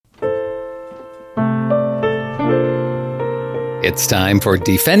It's time for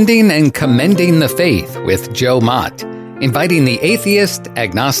Defending and Commending the Faith with Joe Mott, inviting the atheist,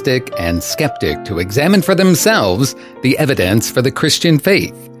 agnostic, and skeptic to examine for themselves the evidence for the Christian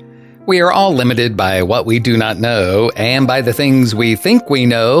faith. We are all limited by what we do not know and by the things we think we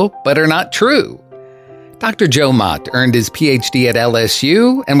know but are not true. Dr. Joe Mott earned his PhD at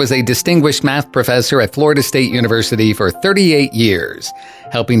LSU and was a distinguished math professor at Florida State University for 38 years,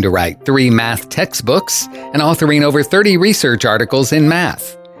 helping to write 3 math textbooks and authoring over 30 research articles in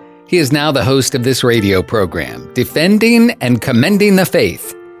math. He is now the host of this radio program, Defending and Commending the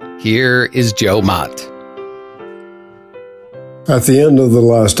Faith. Here is Joe Mott. At the end of the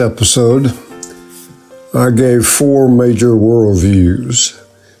last episode, I gave 4 major worldviews: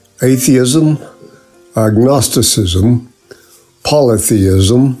 atheism, agnosticism,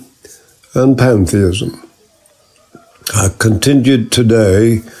 polytheism, and pantheism. I continued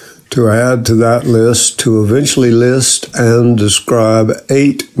today to add to that list to eventually list and describe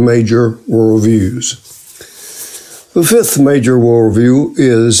 8 major worldviews. The 5th major worldview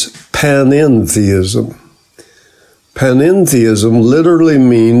is panentheism. Panentheism literally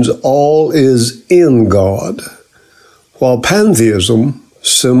means all is in God, while pantheism,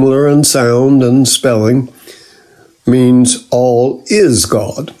 similar in sound and spelling, means all is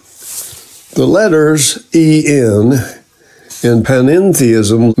God. The letters EN in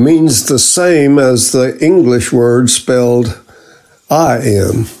panentheism means the same as the English word spelled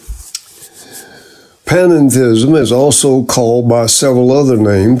IN. Panentheism is also called by several other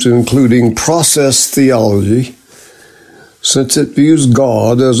names, including process theology, since it views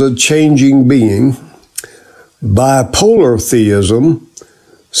God as a changing being, bipolar theism,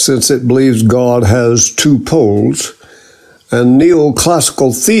 since it believes God has 2 poles, and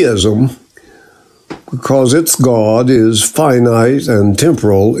neoclassical theism, because its God is finite and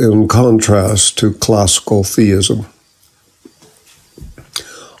temporal in contrast to classical theism.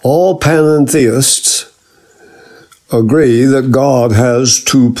 All panentheists agree that God has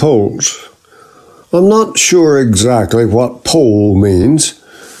 2 poles. I'm not sure exactly what pole means.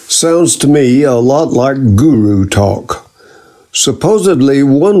 Sounds to me a lot like guru talk. Supposedly,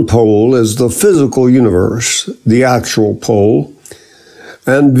 one pole is the physical universe, the actual pole,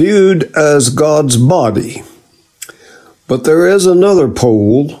 and viewed as God's body. But there is another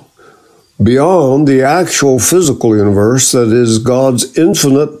pole beyond the actual physical universe that is God's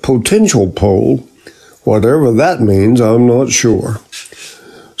infinite potential pole. Whatever that means, I'm not sure.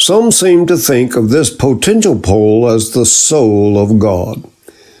 Some seem to think of this potential pole as the soul of God.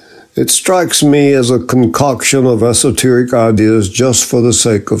 It strikes me as a concoction of esoteric ideas just for the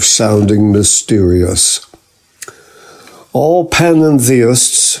sake of sounding mysterious. All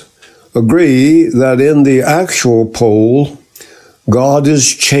panentheists agree that in the actual pole, God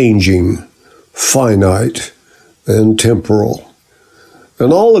is changing, finite, and temporal.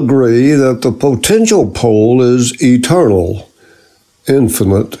 And all agree that the potential pole is eternal,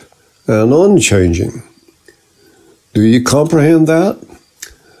 infinite, and unchanging. Do you comprehend that?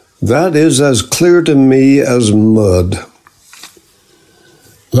 That is as clear to me as mud.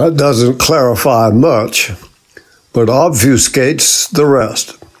 That doesn't clarify much, but obfuscates the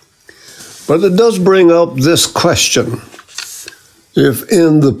rest. But it does bring up this question. If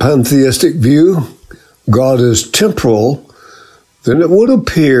in the pantheistic view, God is temporal, then it would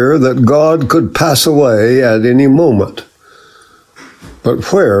appear that God could pass away at any moment.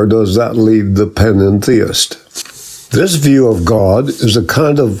 But where does that leave the panentheist? This view of God is a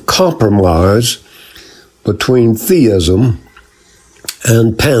kind of compromise between theism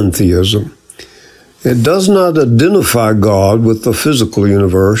and pantheism. It does not identify God with the physical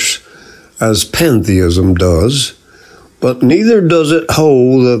universe as pantheism does, but neither does it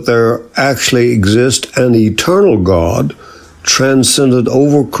hold that there actually exists an eternal God transcended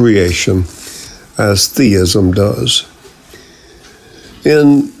over creation as theism does.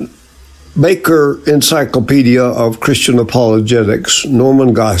 In Baker Encyclopedia of Christian Apologetics,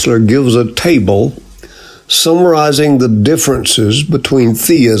 Norman Geisler gives a table summarizing the differences between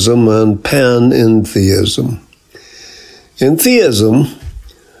theism and panentheism. In theism,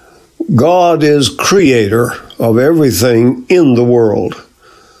 God is creator of everything in the world,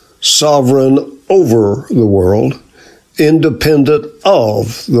 sovereign over the world, independent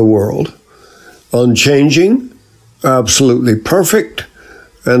of the world, unchanging, absolutely perfect,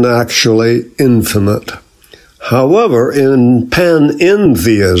 and actually infinite. However, in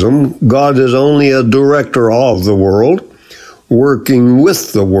panentheism, God is only a director of the world, working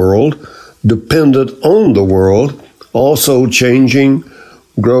with the world, dependent on the world, also changing,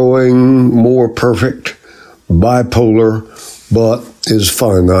 growing, more perfect, bipolar, but is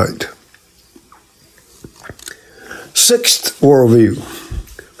finite. Sixth worldview,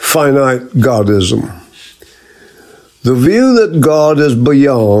 finite Godism. The view that God is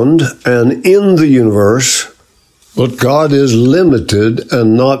beyond and in the universe, but God is limited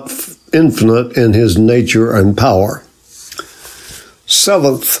and not infinite in his nature and power.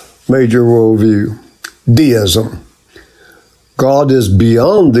 Seventh major worldview, deism. God is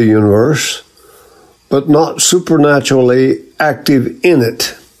beyond the universe, but not supernaturally active in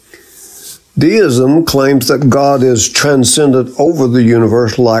it. Deism claims that God is transcendent over the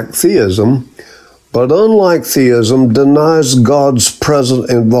universe like theism, but unlike theism, denies God's present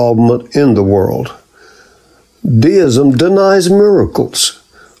involvement in the world. Deism denies miracles,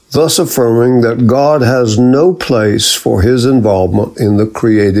 thus affirming that God has no place for his involvement in the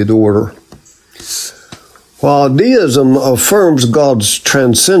created order. While deism affirms God's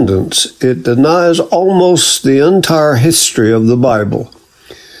transcendence, it denies almost the entire history of the Bible,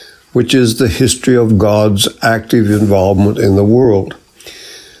 which is the history of God's active involvement in the world.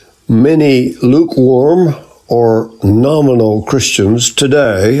 Many lukewarm or nominal Christians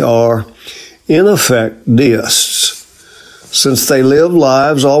today are, in effect, deists, since they live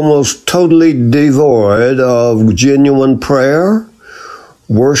lives almost totally devoid of genuine prayer,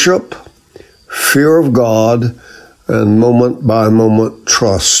 worship, fear of God, and moment-by-moment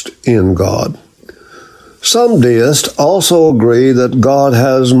trust in God. Some deists also agree that God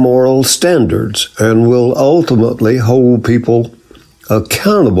has moral standards and will ultimately hold people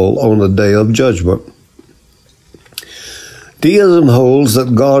accountable on the day of judgment. Deism holds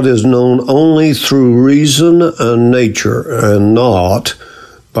that God is known only through reason and nature and not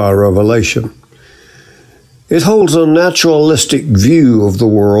by revelation. It holds a naturalistic view of the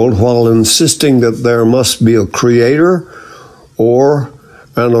world while insisting that there must be a creator or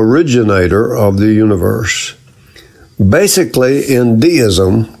an originator of the universe. Basically, in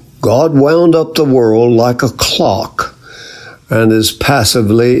deism, God wound up the world like a clock and is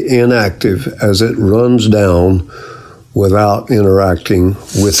passively inactive as it runs down without interacting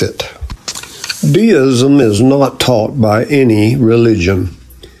with it. Deism is not taught by any religion.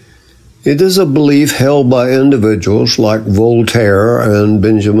 It is a belief held by individuals like Voltaire and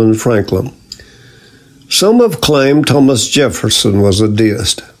Benjamin Franklin. Some have claimed Thomas Jefferson was a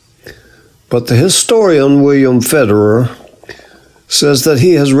deist, but the historian William Federer says that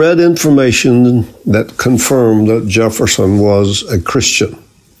he has read information that confirmed that Jefferson was a Christian.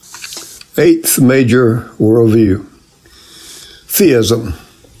 Eighth major worldview, theism.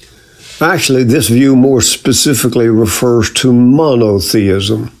 Actually, this view more specifically refers to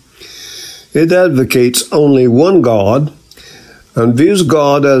monotheism. It advocates only one God and views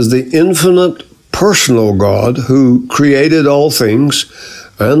God as the infinite personal God who created all things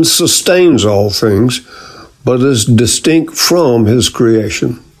and sustains all things, but is distinct from his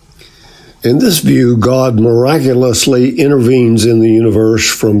creation. In this view, God miraculously intervenes in the universe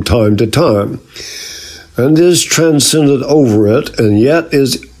from time to time and is transcendent over it and yet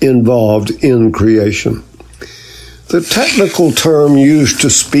is involved in creation. The technical term used to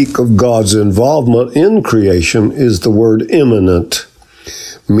speak of God's involvement in creation is the word immanent,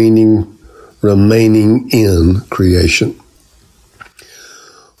 meaning remaining in creation.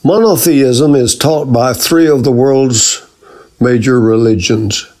 Monotheism is taught by three of the world's major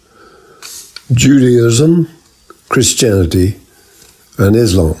religions: Judaism, Christianity, and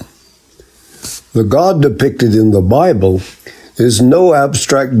Islam. The God depicted in the Bible is no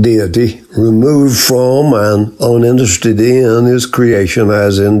abstract deity removed from and uninterested in his creation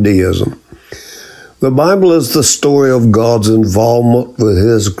as in deism. The Bible is the story of God's involvement with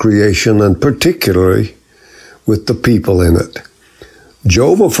his creation and particularly with the people in it.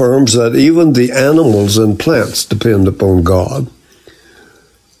 Job affirms that even the animals and plants depend upon God.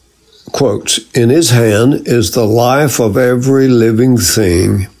 Quotes, "In his hand is the life of every living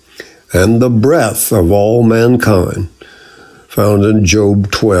thing and the breath of all mankind," found in Job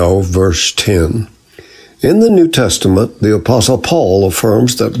 12, verse 10. In the New Testament, the Apostle Paul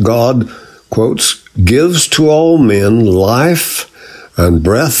affirms that God, quotes, "gives to all men life and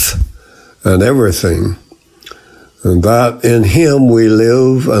breath and everything, and that in him we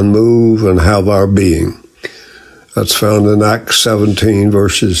live and move and have our being." That's found in Acts 17,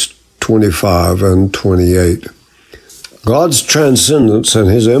 verses 25 and 28. God's transcendence and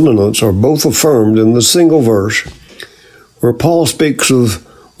his immanence are both affirmed in the single verse, where Paul speaks of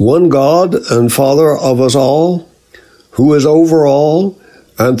one God and Father of us all, who is over all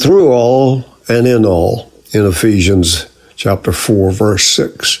and through all and in all, in Ephesians chapter 4, verse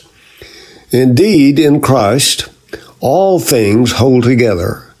 6. Indeed, in Christ, all things hold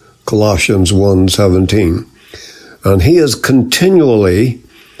together, Colossians 1:17, and he is continually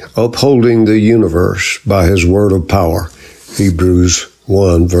upholding the universe by his word of power. Hebrews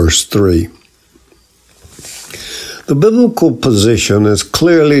 1, verse 3. The biblical position is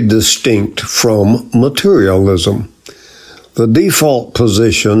clearly distinct from materialism, the default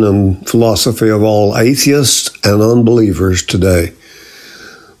position and philosophy of all atheists and unbelievers today.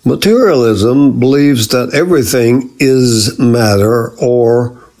 Materialism believes that everything is matter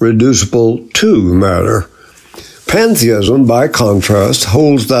or reducible to matter. Pantheism, by contrast,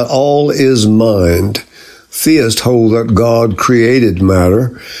 holds that all is mind. Theists hold that God created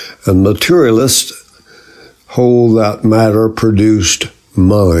matter, and materialists hold that matter produced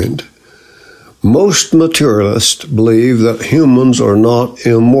mind. Most materialists believe that humans are not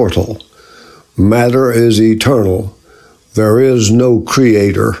immortal. Matter is eternal. There is no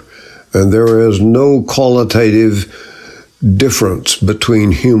creator, and there is no qualitative difference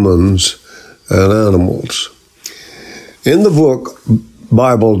between humans and animals. In the book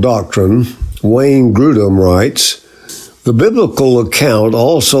Bible Doctrine, Wayne Grudem writes, "The biblical account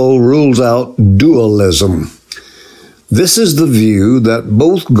also rules out dualism. This is the view that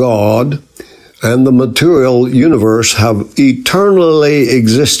both God and the material universe have eternally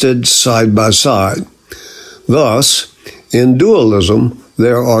existed side by side. Thus, in dualism,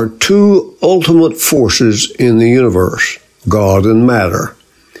 there are two ultimate forces in the universe, God and matter.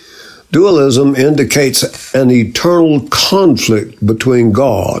 Dualism indicates an eternal conflict between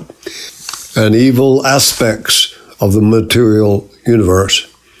God and evil aspects of the material universe.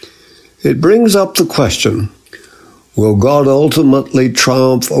 It brings up the question, will God ultimately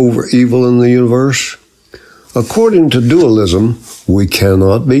triumph over evil in the universe? According to dualism, we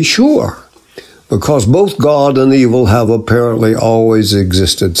cannot be sure, because both God and evil have apparently always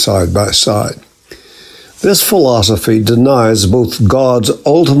existed side by side. This philosophy denies both God's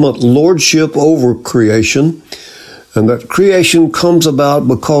ultimate lordship over creation and that creation comes about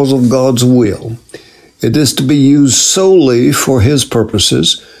because of God's will. It is to be used solely for His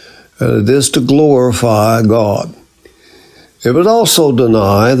purposes, and it is to glorify God. It would also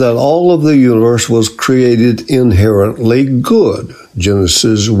deny that all of the universe was created inherently good,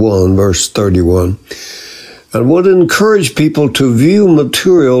 Genesis 1, verse 31, and would encourage people to view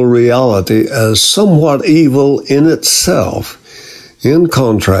material reality as somewhat evil in itself, in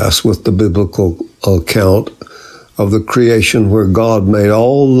contrast with the biblical account of the creation where God made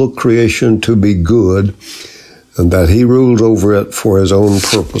all the creation to be good and that He ruled over it for His own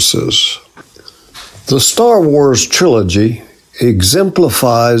purposes. The Star Wars trilogy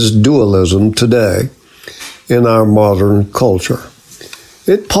exemplifies dualism today in our modern culture.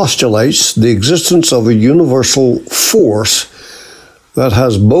 It postulates the existence of a universal force that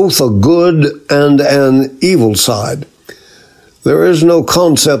has both a good and an evil side. There is no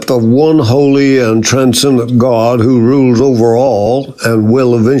concept of one holy and transcendent God who rules over all and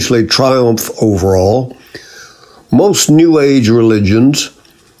will eventually triumph over all. Most New Age religions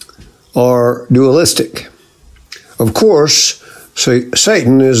are dualistic. Of course,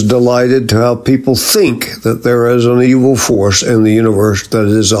 Satan is delighted to have people think that there is an evil force in the universe that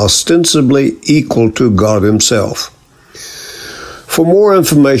is ostensibly equal to God Himself. For more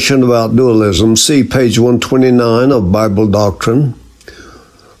information about dualism, see page 129 of Bible Doctrine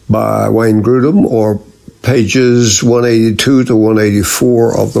by Wayne Grudem or pages 182 to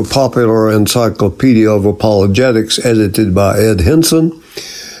 184 of the Popular Encyclopedia of Apologetics edited by Ed Henson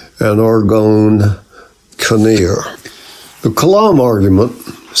and Argon Kinnear. The Kalam argument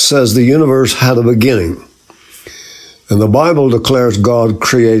says the universe had a beginning, and the Bible declares God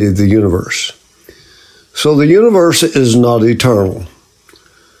created the universe. So the universe is not eternal.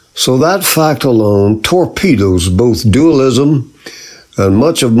 So that fact alone torpedoes both dualism and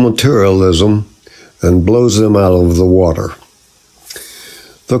much of materialism and blows them out of the water.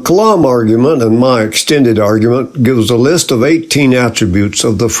 The Kalam argument and my extended argument gives a list of 18 attributes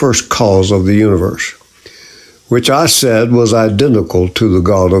of the first cause of the universe, which I said was identical to the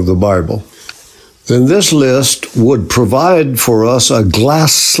God of the Bible. Then this list would provide for us a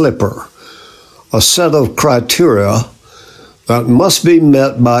glass slipper, a set of criteria that must be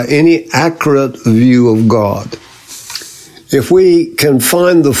met by any accurate view of God. If we can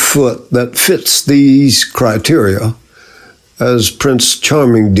find the foot that fits these criteria, as Prince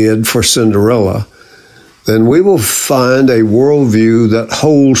Charming did for Cinderella, then we will find a worldview that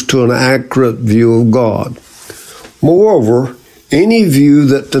holds to an accurate view of God. Moreover, any view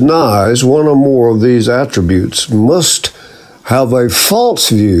that denies one or more of these attributes must have a false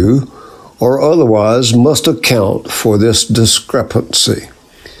view or otherwise must account for this discrepancy.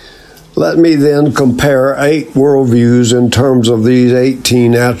 Let me then compare 8 worldviews in terms of these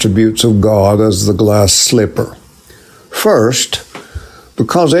 18 attributes of God as the glass slipper. First,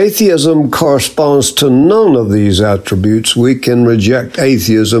 Because atheism corresponds to none of these attributes, we can reject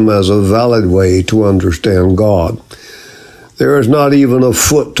atheism as a valid way to understand God. There is not even a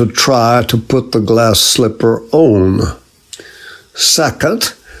foot to try to put the glass slipper on.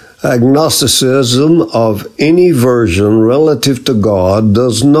 Second, agnosticism of any version relative to God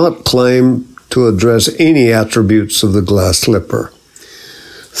does not claim to address any attributes of the glass slipper.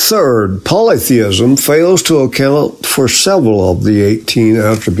 Third, polytheism fails to account for several of the 18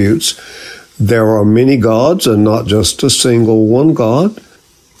 attributes. There are many gods and not just a single one God.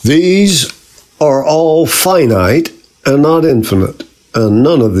 These are all finite and not infinite, and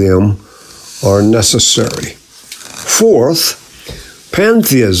none of them are necessary. Fourth,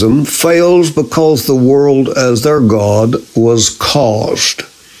 pantheism fails because the world as their God was caused.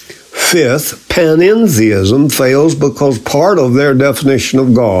 Fifth, panentheism fails because part of their definition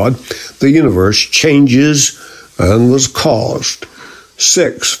of God, the universe, changes and was caused.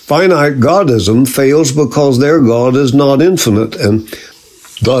 Sixth, finite godism fails because their God is not infinite and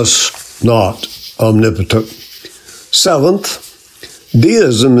thus not omnipotent. Seventh,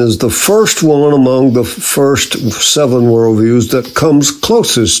 deism is the first one among the first 7 worldviews that comes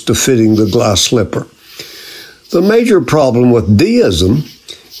closest to fitting the glass slipper. The major problem with deism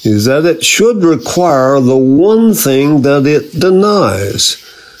is that it should require the one thing that it denies,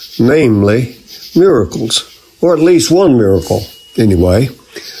 namely miracles, or at least one miracle, anyway,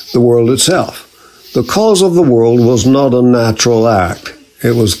 the world itself. The cause of the world was not a natural act.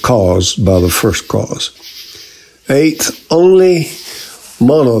 It was caused by the first cause. Eighth, only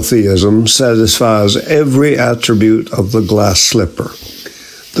monotheism satisfies every attribute of the glass slipper.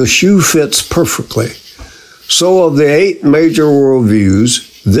 The shoe fits perfectly. So of the 8 major worldviews,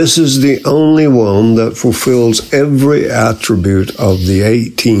 this is the only one that fulfills every attribute of the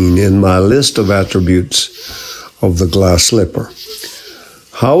 18 in my list of attributes of the glass slipper.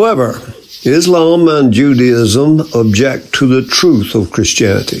 However, Islam and Judaism object to the truth of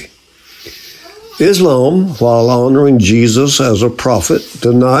Christianity. Islam, while honoring Jesus as a prophet,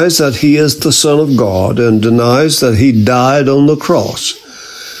 denies that he is the Son of God and denies that he died on the cross.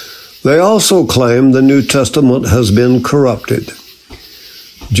 They also claim the New Testament has been corrupted.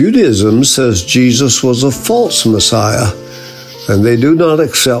 Judaism says Jesus was a false Messiah, and they do not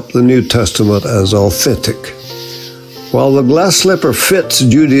accept the New Testament as authentic. While the glass slipper fits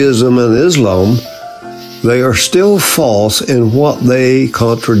Judaism and Islam, they are still false in what they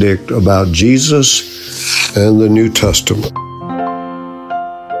contradict about Jesus and the New Testament.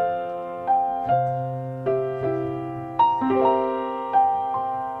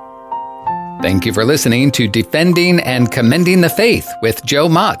 Thank you for listening to Defending and Commending the Faith with Joe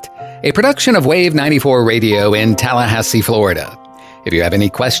Mott, a production of Wave 94 Radio in Tallahassee, Florida. If you have any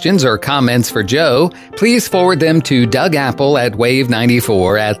questions or comments for Joe, please forward them to Doug Apple at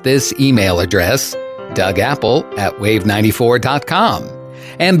Wave94 at this email address, dougapple@wave94.com.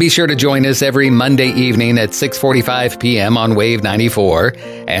 And be sure to join us every Monday evening at 6:45 p.m. on Wave 94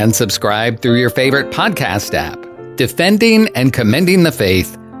 and subscribe through your favorite podcast app. Defending and Commending the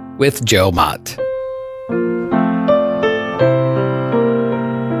Faith with Joe Mott.